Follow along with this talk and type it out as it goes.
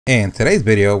In today's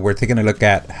video, we're taking a look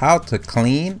at how to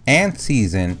clean and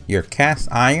season your cast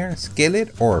iron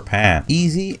skillet or pan.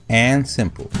 Easy and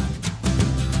simple.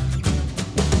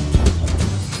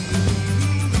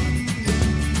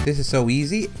 This is so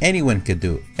easy, anyone could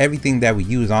do it. Everything that we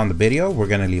use on the video, we're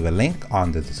going to leave a link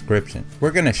on the description.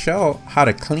 We're going to show how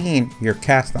to clean your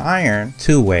cast iron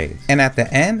two ways. And at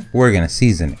the end, we're going to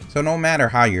season it. So no matter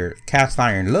how your cast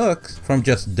iron looks, from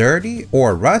just dirty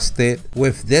or rusted,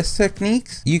 with this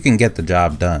techniques, you can get the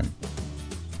job done.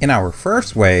 In our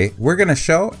first way, we're going to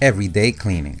show everyday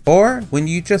cleaning, or when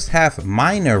you just have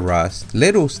minor rust,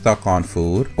 little stuck on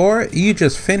food, or you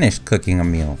just finished cooking a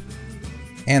meal.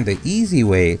 And the easy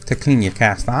way to clean your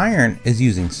cast iron is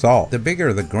using salt. The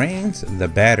bigger the grains, the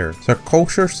better. So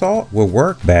kosher salt will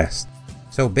work best.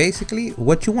 So basically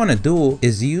what you want to do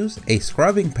is use a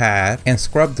scrubbing pad and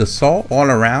scrub the salt all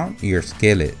around your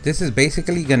skillet. This is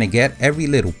basically going to get every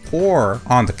little pore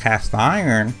on the cast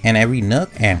iron and every nook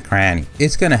and cranny.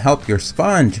 It's going to help your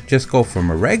sponge just go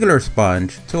from a regular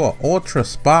sponge to an ultra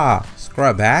spa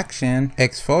scrub action,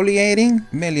 exfoliating,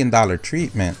 $1 million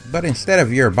treatment. But instead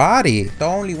of your body, the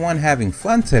only one having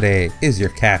fun today is your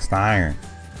cast iron.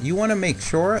 You want to make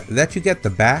sure that you get the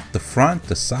back, the front,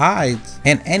 the sides,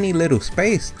 and any little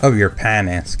space of your pan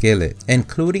and skillet,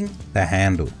 including the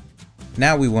handle.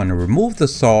 Now we want to remove the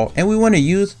salt, and we want to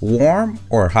use warm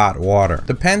or hot water,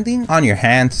 depending on your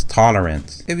hand's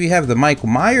tolerance. If you have the Michael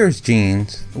Myers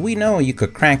genes, we know you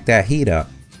could crank that heat up.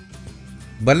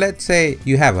 But let's say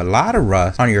you have a lot of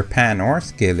rust on your pan or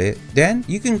skillet, then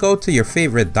you can go to your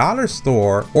favorite dollar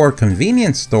store or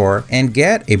convenience store and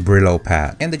get a Brillo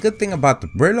pad. And the good thing about the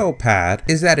Brillo pad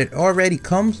is that it already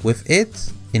comes with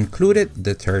its included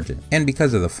detergent. And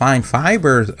because of the fine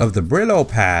fibers of the Brillo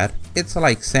pad, it's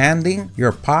like sanding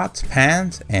your pots,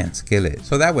 pans, and skillets.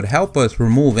 So that would help us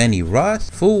remove any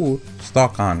rust, food,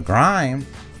 stuck on grime,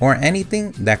 or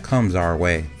anything that comes our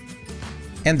way.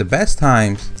 And the best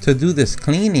times to do this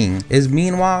cleaning is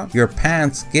meanwhile your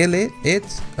pan skillet,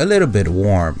 it's a little bit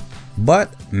warm,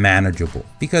 but manageable,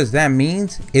 because that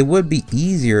means it would be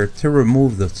easier to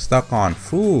remove the stuck on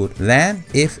food than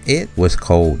if it was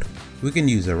cold. We can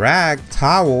use a rag,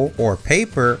 towel, or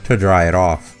paper to dry it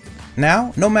off.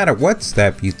 Now, no matter what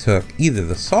step you took, either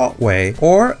the salt way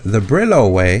or the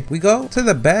Brillo way, we go to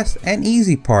the best and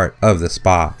easy part of the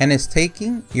spa, and it's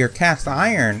taking your cast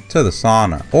iron to the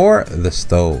sauna or the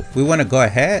stove. We want to go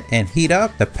ahead and heat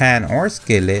up the pan or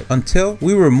skillet until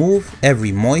we remove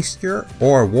every moisture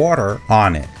or water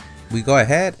on it. We go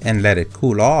ahead and let it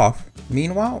cool off.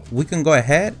 Meanwhile, we can go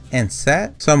ahead and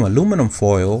set some aluminum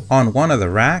foil on one of the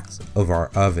racks of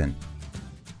our oven.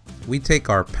 We take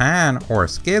our pan or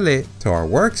skillet to our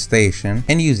workstation,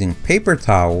 and using paper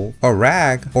towel, a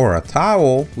rag, or a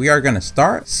towel, we are going to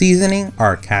start seasoning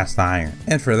our cast iron.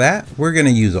 And for that, we're going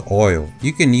to use oil.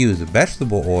 You can use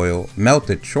vegetable oil,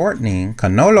 melted shortening,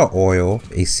 canola oil,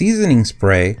 a seasoning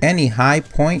spray, any high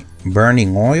point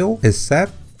burning oil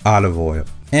except olive oil,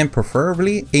 and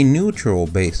preferably a neutral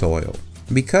base oil,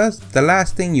 because the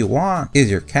last thing you want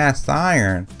is your cast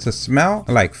iron to smell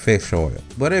like fish oil.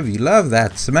 But if you love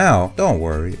that smell, don't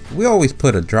worry, we always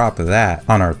put a drop of that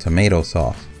on our tomato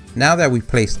sauce. Now that we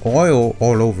placed oil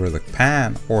all over the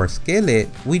pan or skillet,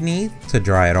 we need to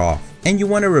dry it off. And you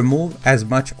want to remove as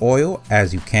much oil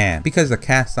as you can, because the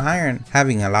cast iron,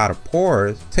 having a lot of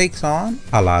pores, takes on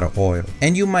a lot of oil.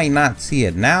 And you might not see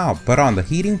it now, but on the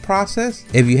heating process,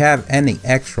 if you have any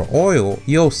extra oil,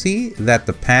 you'll see that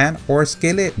the pan or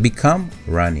skillet become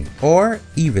runny or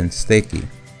even sticky.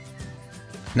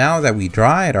 Now that we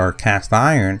dried our cast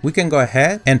iron, we can go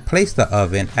ahead and place the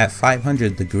oven at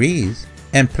 500 degrees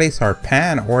and place our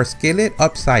pan or skillet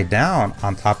upside down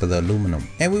on top of the aluminum.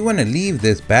 And we want to leave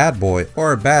this bad boy,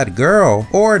 or a bad girl,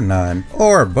 or none,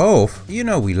 or both, you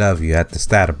know we love you at the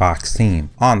StatUpBox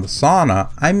team, on the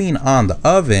sauna, I mean on the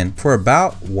oven, for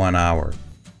about 1 hour.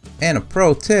 And a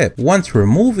pro tip, once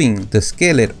removing the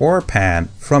skillet or pan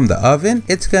from the oven,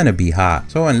 it's gonna be hot.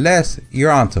 So unless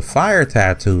you're onto fire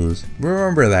tattoos,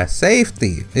 remember that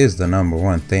safety is the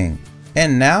 #1 thing.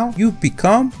 And now you've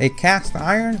become a cast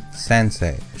iron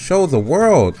sensei. Show the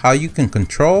world how you can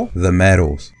control the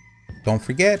metals. Don't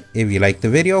forget, if you liked the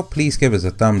video, please give us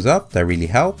a thumbs up, that really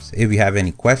helps. If you have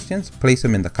any questions, place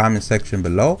them in the comment section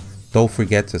below. Don't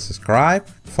forget to subscribe,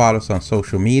 follow us on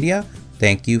social media.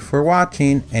 Thank you for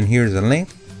watching, and here's a link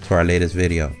to our latest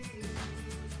video.